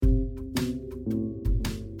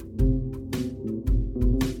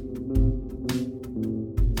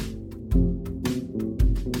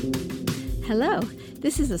Hello,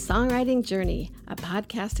 this is A Songwriting Journey, a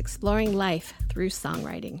podcast exploring life through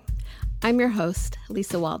songwriting. I'm your host,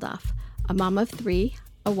 Lisa Waldoff, a mom of three,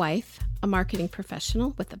 a wife, a marketing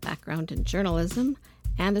professional with a background in journalism,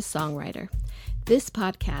 and a songwriter. This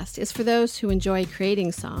podcast is for those who enjoy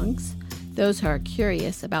creating songs, those who are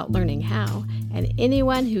curious about learning how, and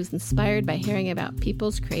anyone who's inspired by hearing about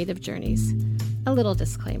people's creative journeys. A little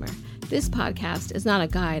disclaimer, this podcast is not a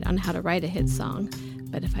guide on how to write a hit song,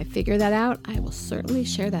 but if I figure that out, I will certainly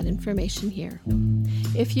share that information here.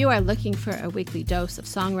 If you are looking for a weekly dose of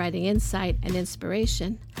songwriting insight and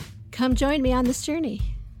inspiration, come join me on this journey.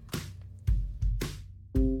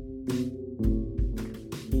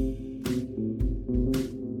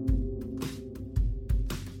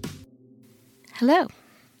 Hello.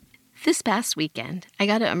 This past weekend, I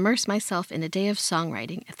got to immerse myself in a day of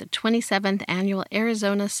songwriting at the 27th Annual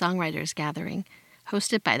Arizona Songwriters Gathering,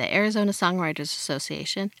 hosted by the Arizona Songwriters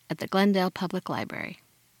Association at the Glendale Public Library.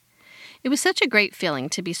 It was such a great feeling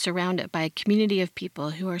to be surrounded by a community of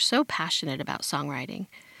people who are so passionate about songwriting,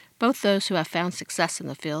 both those who have found success in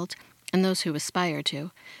the field and those who aspire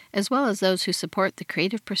to, as well as those who support the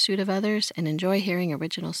creative pursuit of others and enjoy hearing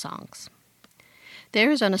original songs. The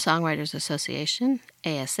Arizona Songwriters Association,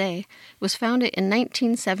 ASA, was founded in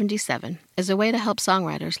 1977 as a way to help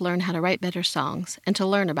songwriters learn how to write better songs and to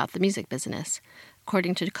learn about the music business,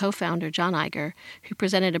 according to co-founder John Iger, who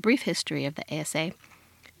presented a brief history of the ASA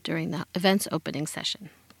during the event's opening session.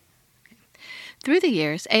 Through the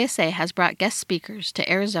years, ASA has brought guest speakers to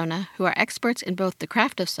Arizona who are experts in both the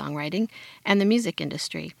craft of songwriting and the music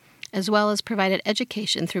industry, as well as provided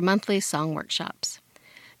education through monthly song workshops.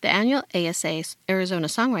 The annual ASA Arizona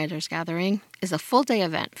Songwriters Gathering is a full-day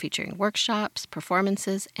event featuring workshops,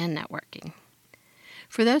 performances, and networking.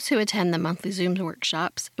 For those who attend the monthly Zoom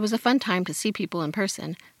workshops, it was a fun time to see people in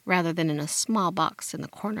person rather than in a small box in the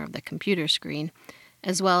corner of the computer screen,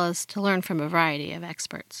 as well as to learn from a variety of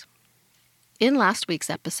experts. In last week's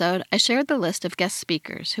episode, I shared the list of guest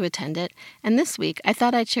speakers who attended, and this week I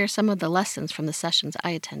thought I'd share some of the lessons from the sessions I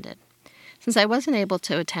attended. Since I wasn't able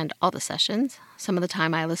to attend all the sessions, some of the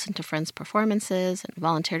time I listened to friends' performances and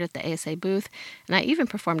volunteered at the ASA booth, and I even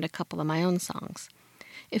performed a couple of my own songs.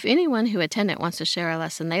 If anyone who attended wants to share a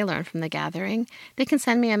lesson they learned from the gathering, they can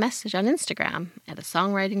send me a message on Instagram at A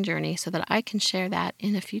Songwriting Journey so that I can share that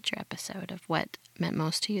in a future episode of what meant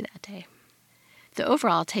most to you that day. The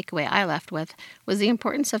overall takeaway I left with was the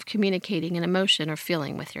importance of communicating an emotion or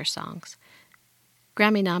feeling with your songs.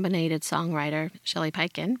 Grammy-nominated songwriter Shelley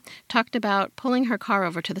Peiken talked about pulling her car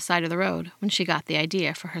over to the side of the road when she got the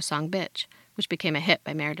idea for her song Bitch, which became a hit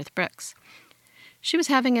by Meredith Brooks. She was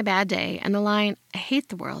having a bad day, and the line, "I hate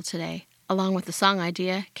the world today," along with the song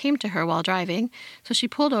idea, came to her while driving, so she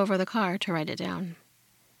pulled over the car to write it down.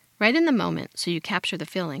 Write in the moment so you capture the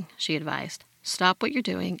feeling, she advised. Stop what you're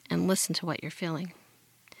doing and listen to what you're feeling.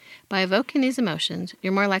 By evoking these emotions,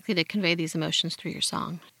 you're more likely to convey these emotions through your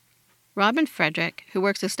song. Robin Frederick, who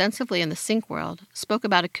works extensively in the sync world, spoke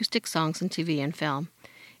about acoustic songs in TV and film.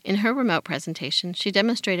 In her remote presentation, she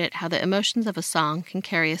demonstrated how the emotions of a song can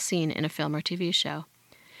carry a scene in a film or TV show.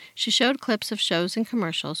 She showed clips of shows and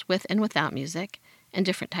commercials with and without music, and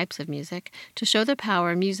different types of music, to show the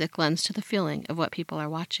power music lends to the feeling of what people are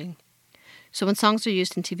watching. So when songs are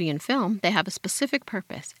used in TV and film, they have a specific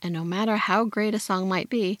purpose, and no matter how great a song might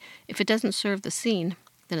be, if it doesn't serve the scene,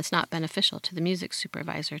 then it's not beneficial to the music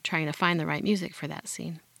supervisor trying to find the right music for that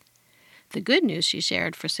scene. The good news she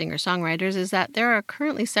shared for singer-songwriters is that there are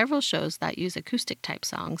currently several shows that use acoustic-type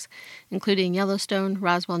songs, including Yellowstone,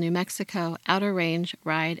 Roswell, New Mexico, Outer Range,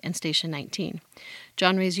 Ride, and Station 19.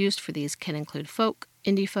 Genres used for these can include folk,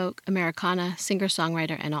 indie folk, Americana,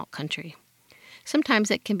 singer-songwriter, and alt-country. Sometimes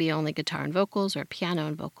it can be only guitar and vocals or piano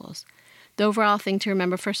and vocals. The overall thing to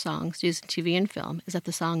remember for songs used in TV and film is that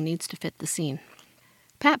the song needs to fit the scene.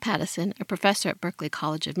 Pat Pattison, a professor at Berklee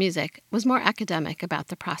College of Music, was more academic about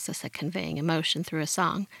the process of conveying emotion through a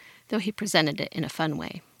song, though he presented it in a fun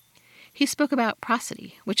way. He spoke about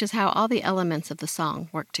prosody, which is how all the elements of the song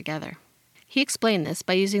work together. He explained this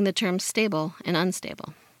by using the terms stable and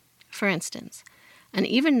unstable. For instance, an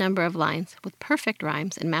even number of lines with perfect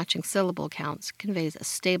rhymes and matching syllable counts conveys a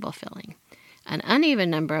stable feeling. An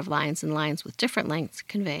uneven number of lines and lines with different lengths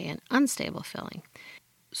convey an unstable feeling.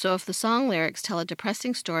 So if the song lyrics tell a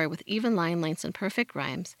depressing story with even line lengths and perfect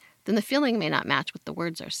rhymes, then the feeling may not match what the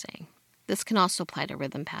words are saying. This can also apply to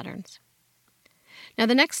rhythm patterns. Now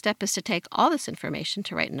the next step is to take all this information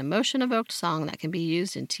to write an emotion-evoked song that can be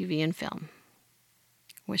used in TV and film.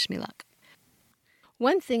 Wish me luck.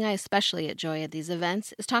 One thing I especially enjoy at these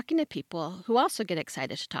events is talking to people who also get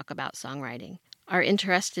excited to talk about songwriting, are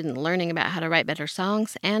interested in learning about how to write better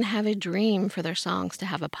songs, and have a dream for their songs to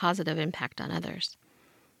have a positive impact on others.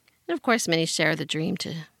 And of course, many share the dream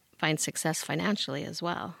to find success financially as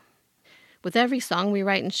well. With every song we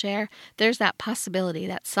write and share, there's that possibility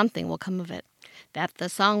that something will come of it, that the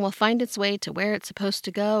song will find its way to where it's supposed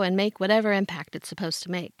to go and make whatever impact it's supposed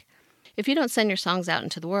to make. If you don't send your songs out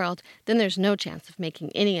into the world, then there's no chance of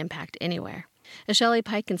making any impact anywhere. As Shelley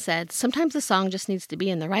Peiken said, sometimes a song just needs to be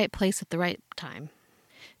in the right place at the right time.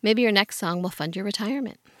 Maybe your next song will fund your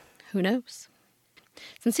retirement. Who knows?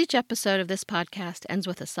 Since each episode of this podcast ends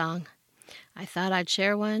with a song, I thought I'd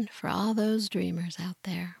share one for all those dreamers out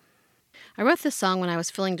there. I wrote this song when I was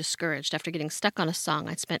feeling discouraged after getting stuck on a song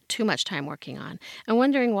I'd spent too much time working on and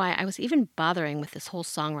wondering why I was even bothering with this whole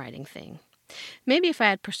songwriting thing. Maybe if I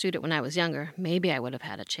had pursued it when I was younger, maybe I would have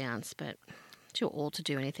had a chance, but I'm too old to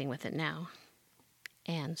do anything with it now.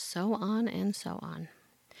 And so on and so on.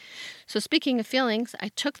 So speaking of feelings, I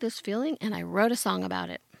took this feeling and I wrote a song about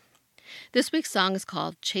it. This week's song is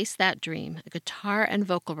called Chase That Dream, a guitar and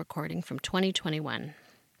vocal recording from 2021.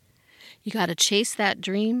 You gotta chase that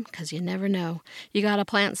dream, 'cause you never know. You gotta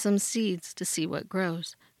plant some seeds to see what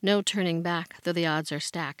grows. No turning back, though the odds are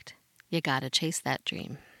stacked. You gotta chase that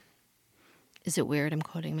dream. Is it weird I'm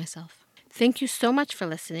quoting myself? Thank you so much for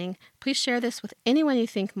listening. Please share this with anyone you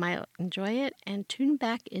think might enjoy it, and tune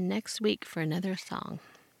back in next week for another song.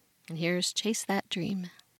 And here's Chase That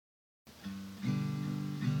Dream.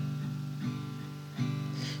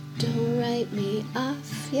 Don't write me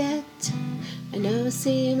off yet. I know it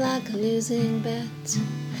seemed like a losing bet.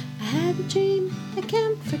 I had a dream I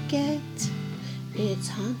can't forget. It's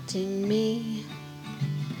haunting me.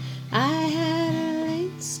 I had a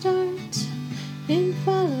late start in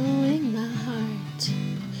following my heart,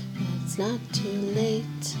 but it's not too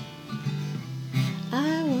late.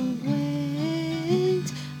 I won't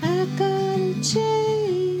wait. I gotta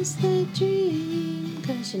chase that dream,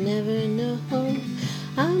 'cause you never know.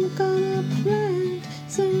 I'm gonna plant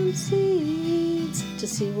some seeds to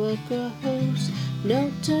see what grows.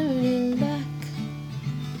 No turning back,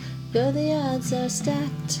 though the odds are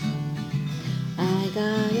stacked. I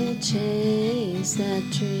gotta chase that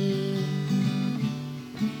dream.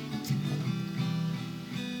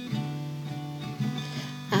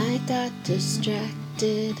 I got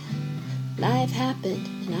distracted. Life happened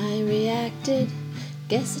and I reacted.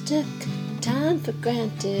 Guess I took time for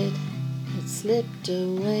granted. It slipped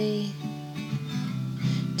away.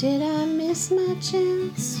 Did I miss my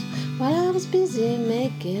chance while I was busy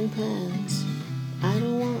making plans? I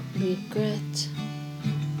don't want regret.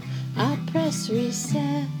 I'll press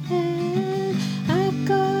reset. I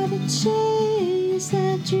gotta chase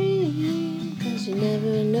that dream, 'cause you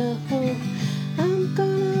never know. I'm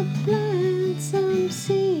gonna plant some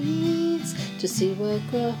seeds to see what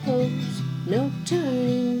grows. No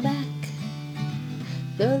turning back,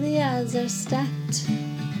 though the odds are stacked.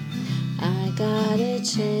 I gotta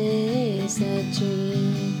chase that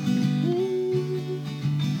dream.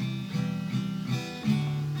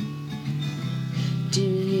 Do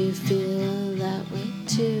you feel that way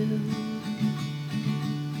too?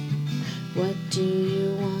 What do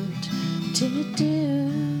you want to do?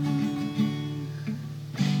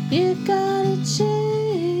 You gotta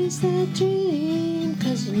chase that dream,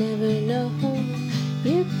 'cause you never know.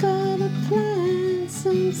 You gotta plant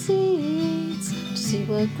some seeds to see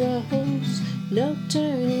what grows. No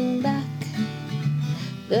turning back,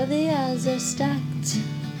 though the odds are stacked.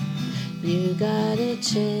 You gotta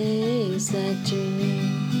chase that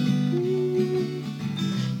dream.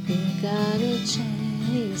 You gotta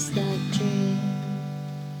chase that dream.